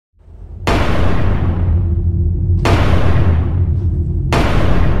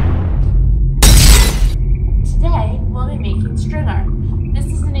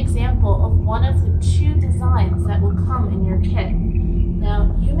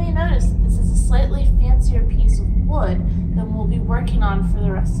slightly fancier piece of wood than we'll be working on for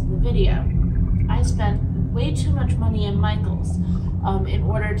the rest of the video. I spent way too much money in Michael's in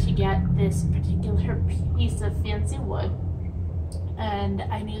order to get this particular piece of fancy wood, and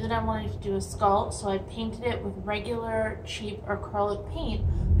I knew that I wanted to do a skull, so I painted it with regular cheap acrylic paint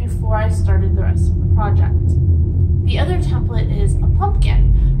before I started the rest of the project. The other template is a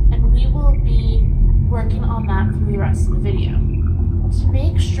pumpkin, and we will be working on that through the rest of the video. To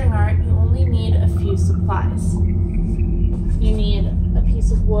make string art, you only need a few supplies. You need a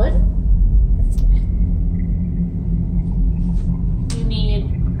piece of wood, you need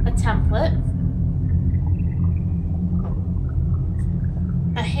a template,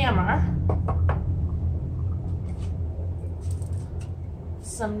 a hammer,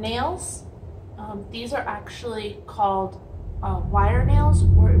 some nails. These are actually called wire nails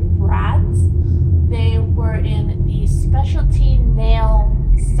or brads. They were in the specialty nail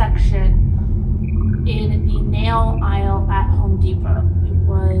section in the nail aisle at Home Depot. It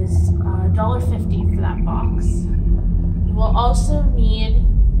was $1.50 for that box. You will also need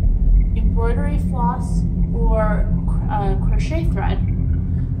embroidery floss or crochet thread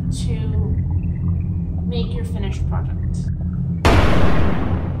to make your finished project.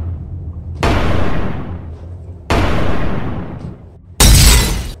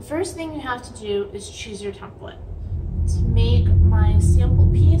 The first thing you have to do is choose your template. To make my sample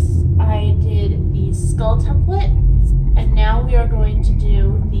piece, I did the skull template, and now we are going to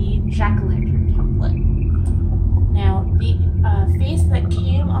do the jack-o'-lantern template. Now, the face that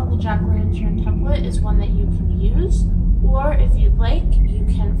came on the jack-o'-lantern template is one that you can use, or if you'd like, you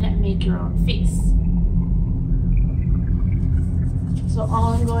can make your own face. So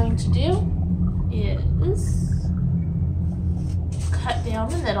all I'm going to do is cut down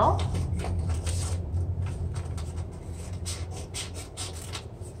the middle.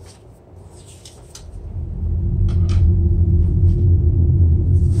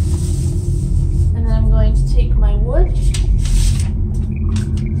 And then I'm going to take my wood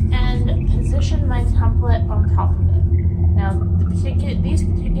and position my template on top of it. Now, these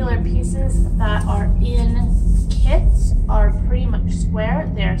particular pieces that are in kits are pretty much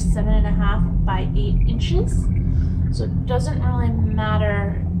square. They're 7.5 by 8 inches. So it doesn't really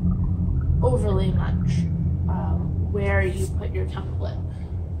matter overly much where you put your template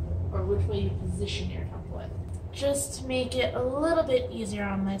or which way you position your template. Just to make it a little bit easier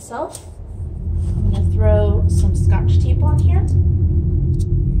on myself, I'm going to throw some Scotch tape on here.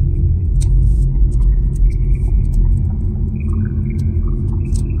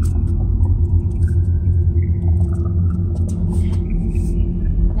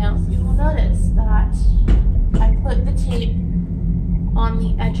 Now you will notice that I put the tape on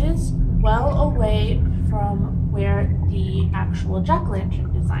the edges well away from where the actual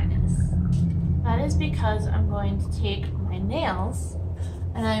jack-o'-lantern design is. That is because I'm going to take my nails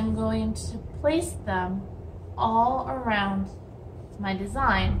and I'm going to place them all around my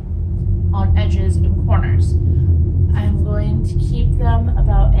design on edges and corners. I'm going to keep them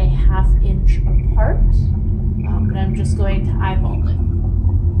about a 1/2 inch apart, but I'm just going to eyeball it.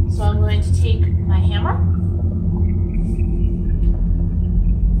 So I'm going to take my hammer,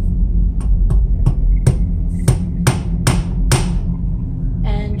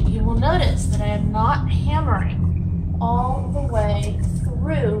 and you will notice that I am not hammering all the way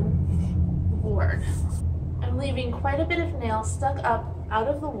through the board. I'm leaving quite a bit of nail stuck up out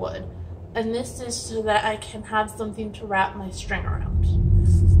of the wood, and this is so that I can have something to wrap my string around.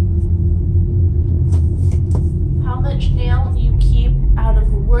 How much nail you keep out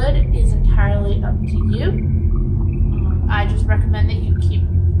of the wood is entirely up to you. I just recommend that you keep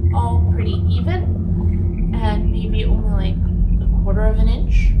all pretty even and maybe only like 1/4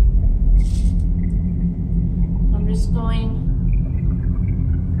 inch. I'm just going.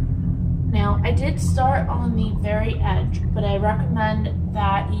 Now, I did start on the very edge, but I recommend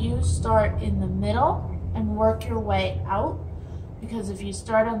that you start in the middle and work your way out, because if you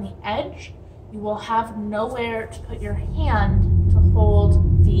start on the edge, you will have nowhere to put your hand to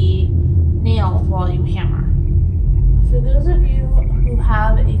hold the nail while you hammer. For those of you who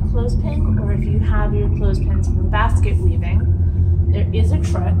have a clothespin, or if you have your clothespins from basket weaving, there is a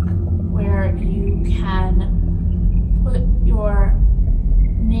trick where you can put your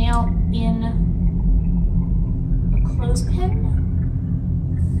nail in a clothespin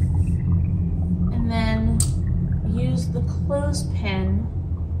and then use the clothespin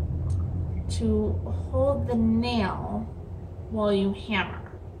to hold the nail while you hammer.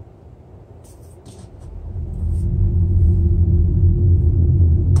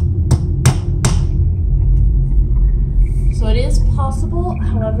 So it is possible possible.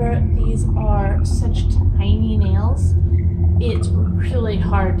 However, these are such tiny nails, it's really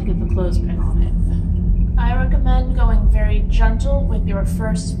hard to get the clothespin on it. I recommend going very gentle with your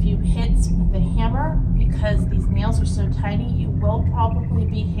first few hits with the hammer because these nails are so tiny, you will probably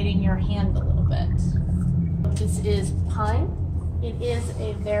be hitting your hand a little bit. This is pine. It is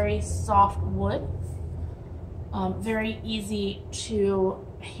a very soft wood, very easy to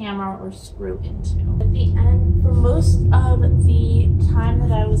hammer or screw into. At the end, for most of the time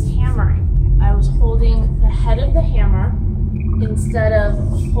that I was hammering, I was holding the head of the hammer instead of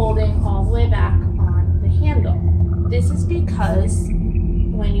holding all the way back on the handle. This is because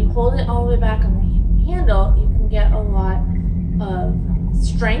when you hold it all the way back on the handle, you can get a lot of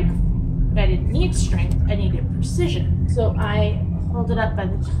strength, but I didn't need strength, I needed precision. So I held it up by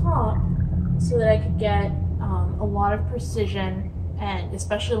the top so that I could get a lot of precision, and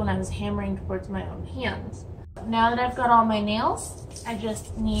especially when I was hammering towards my own hands. Now that I've got all my nails, I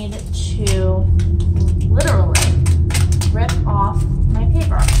just need to literally rip off my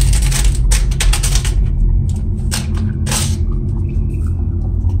paper.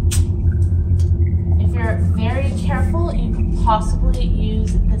 If you're very careful, you could possibly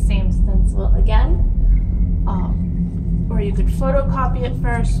use the same stencil again, or you could photocopy it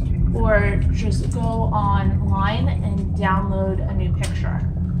first, or just go online and download a new picture.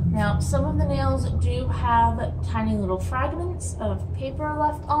 Now, some of the nails do have tiny little fragments of paper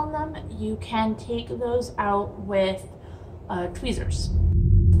left on them. You can take those out with tweezers.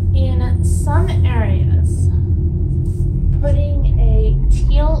 In some areas, putting a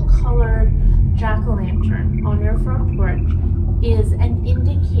teal colored jack-o'-lantern on your front porch is an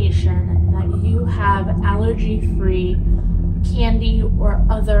indication that you have allergy-free candy or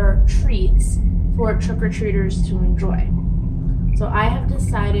other treats for trick-or-treaters to enjoy. So I have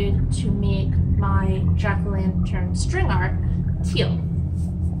decided to make my jack-o'-lantern string art teal.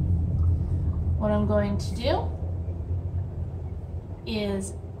 What I'm going to do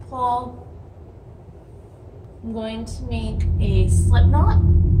is I'm going to make a slip knot.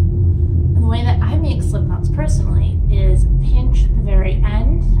 And the way that I make slip knots personally is pinch the very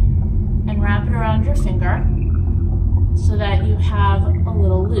end and wrap it around your finger so that you have a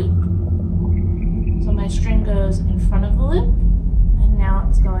little loop. So my string goes in front of the loop, and now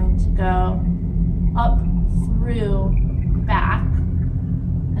it's going to go up through the back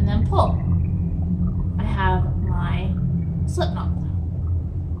and then pull. I have my slip knot.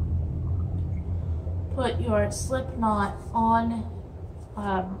 Put your slip knot on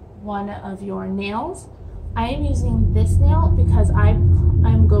one of your nails. I am using this nail because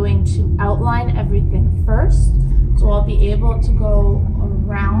I'm going to outline everything first. So I'll be able to go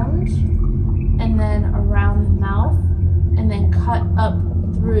around and then around the mouth and then cut up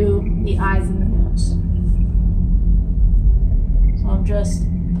through the eyes and the nose. So I'm just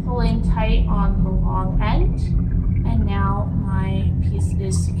pulling tight on the long end, and now my piece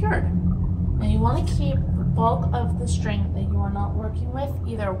is secured. Now you want to keep the bulk of the string that you are not working with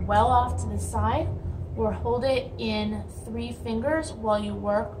either well off to the side or hold it in 3 fingers while you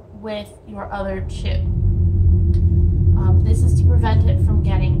work with your other 2. This is to prevent it from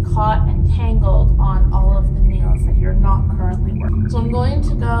getting caught and tangled on all of the nails that you're not currently working. So I'm going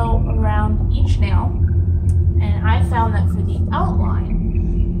to go around each nail, and I found that for the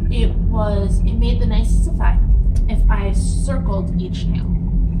outline, it made the nicest effect if I circled each nail.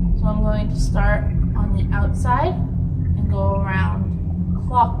 So I'm going to start on the outside and go around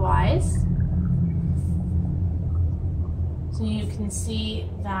clockwise. So you can see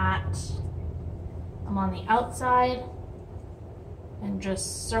that I'm on the outside, and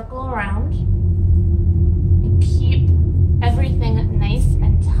just circle around and keep everything nice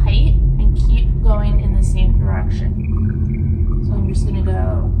and tight and keep going in the same direction. So I'm just going to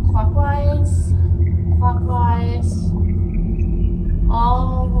go clockwise, clockwise,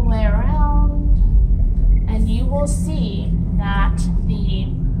 all the way around, and you will see that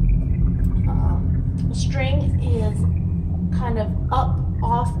the string is kind of up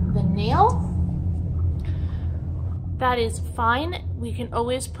off the nail. That is fine. We can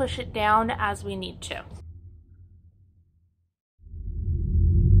always push it down as we need to.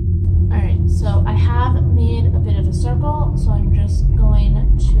 Alright, so I have made a bit of a circle, so I'm just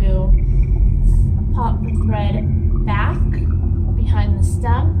going to pop the thread back behind the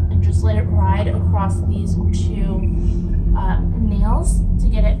stem and just let it ride across these 2 nails to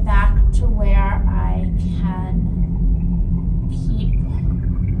get it back to where I can keep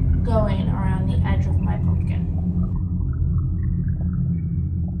going around the edge of my pumpkin.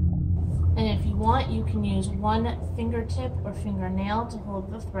 And if you want, you can use one fingertip or fingernail to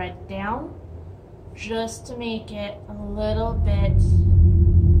hold the thread down just to make it a little bit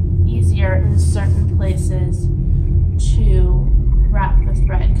easier in certain places to wrap the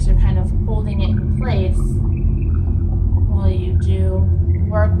thread, because you're kind of holding it in place while you do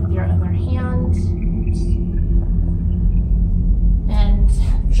work with your other hand. And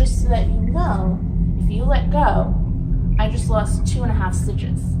just so that you know, if you let go, I just lost 2.5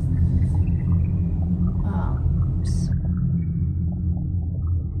 stitches.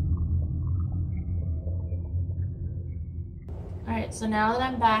 Alright, so now that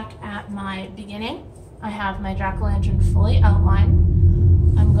I'm back at my beginning, I have my jack-o'-lantern fully outlined.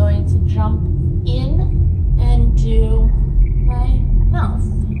 I'm going to jump in and do my mouth.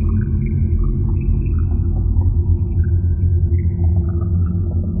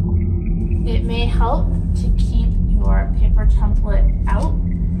 It may help to keep your paper template out,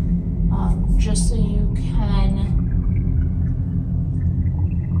 just so you can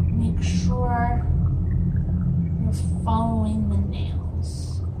make sure you're following the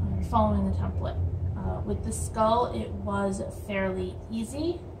nails, or following the template. With the skull, it was fairly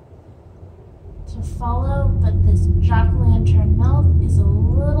easy to follow, but this jack-o'-lantern mouth is a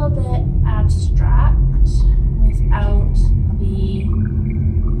little bit abstract without the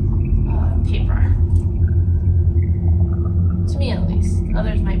paper. To me at least.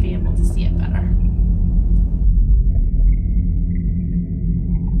 Others might be able to see it better.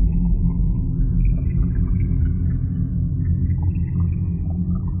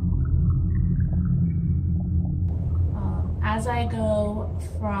 As I go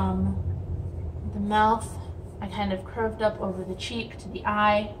from the mouth, I kind of curved up over the cheek to the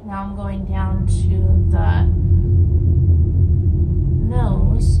eye. Now I'm going down to the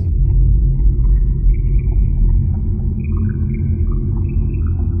nose.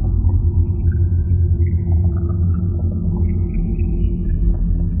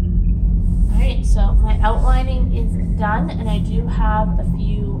 Alright, so my outlining is done, and I do have a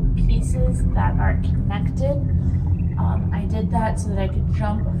few pieces that are connected. I did that so that I could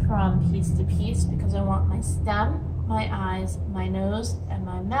jump from piece to piece because I want my stem, my eyes, my nose, and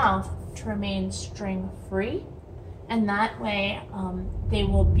my mouth to remain string free. And that way they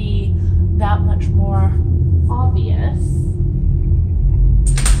will be that much more obvious.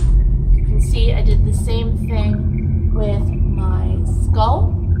 You can see I did the same thing with my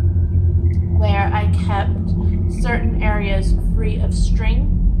skull, where I kept certain areas free of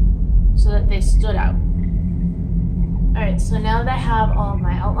string so that they stood out. Alright, so now that I have all of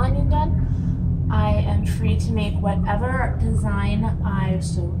my outlining done, I am free to make whatever design I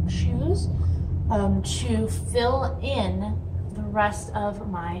so choose to fill in the rest of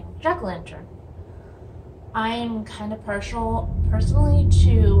my jack-o'-lantern. I am kind of personally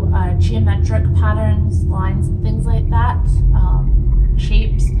to geometric patterns, lines, and things like that,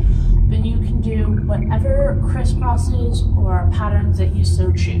 shapes, but you can do whatever crisscrosses or patterns that you so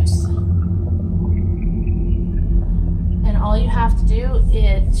choose. And all you have to do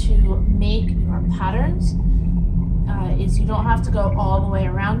is to make your patterns, is you don't have to go all the way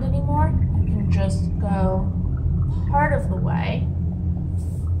around anymore. You can just go part of the way,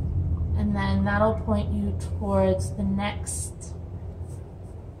 and then that'll point you towards the next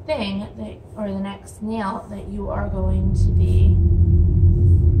thing, or the next nail that you are going to be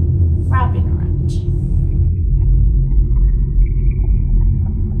wrapping around.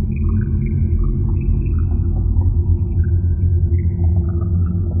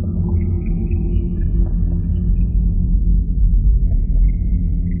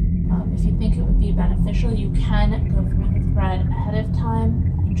 If you think it would be beneficial, you can go through the thread ahead of time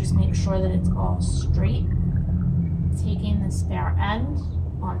and just make sure that it's all straight. Taking the spare end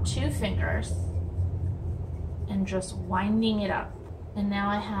on 2 fingers and just winding it up. And now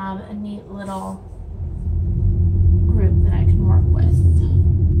I have a neat little group that I can work with.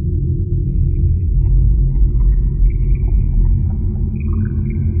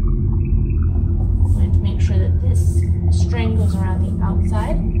 I'm going to make sure that this string goes around the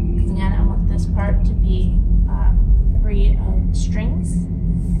outside, because again, I want this part to be free of strings.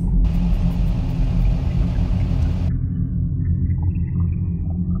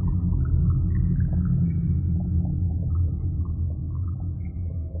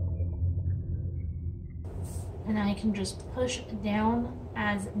 And I can just push down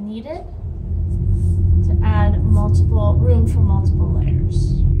as needed to add room for multiple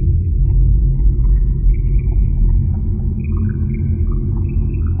layers.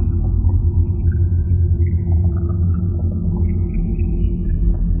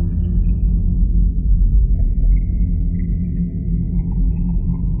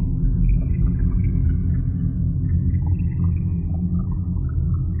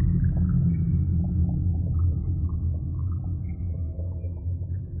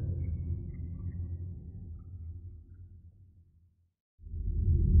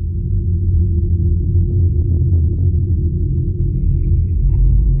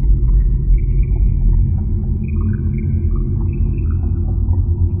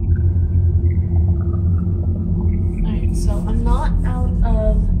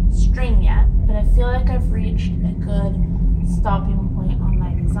 reached a good stopping point on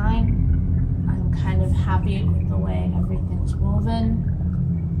my design. I'm kind of happy with the way everything's woven.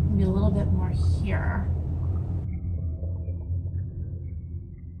 Maybe a little bit more here.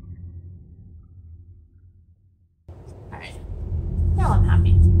 Alright, now I'm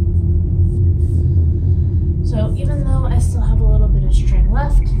happy. So even though I still have a little bit of string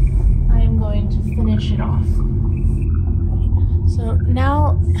left, I am going to finish it off. So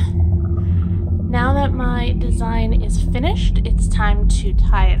now that my design is finished, it's time to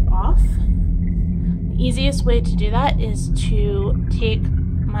tie it off. The easiest way to do that is to take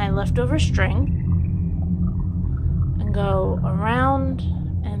my leftover string and go around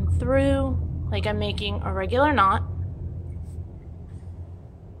and through like I'm making a regular knot.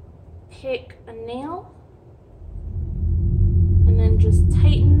 Take a nail and then just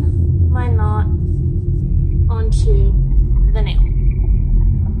tighten my knot onto the nail.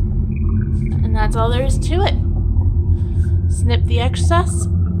 And that's all there is to it. Snip the excess,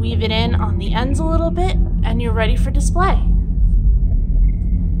 weave it in on the ends a little bit, and you're ready for display.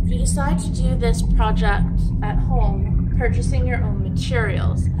 If you decide to do this project at home, purchasing your own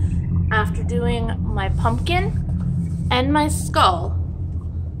materials, after doing my pumpkin and my skull,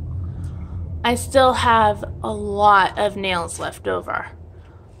 I still have a lot of nails left over.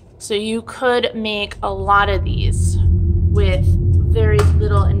 So you could make a lot of these with very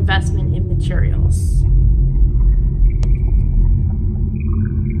little investment in materials.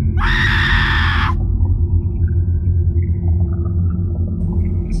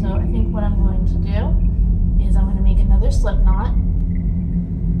 So I think what I'm going to do is I'm going to make another slip knot.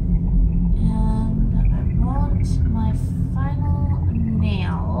 And I want my final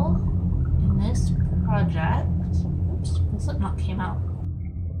nail in this project. Oops, the slip knot came out.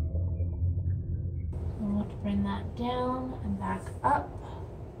 I want to bring that down and back up.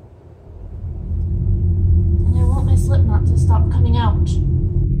 And I want my slip knot to stop coming out.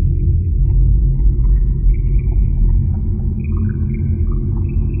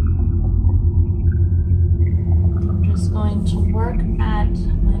 I'm just going to work at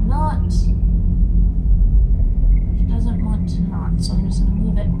my knot, which doesn't want to knot, so I'm just going to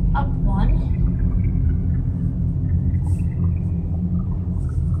move it up one.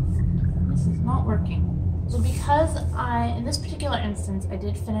 This is not working. So because in this particular instance, I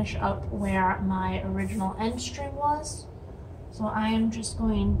did finish up where my original end string was, so I am just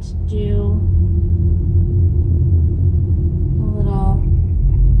going to do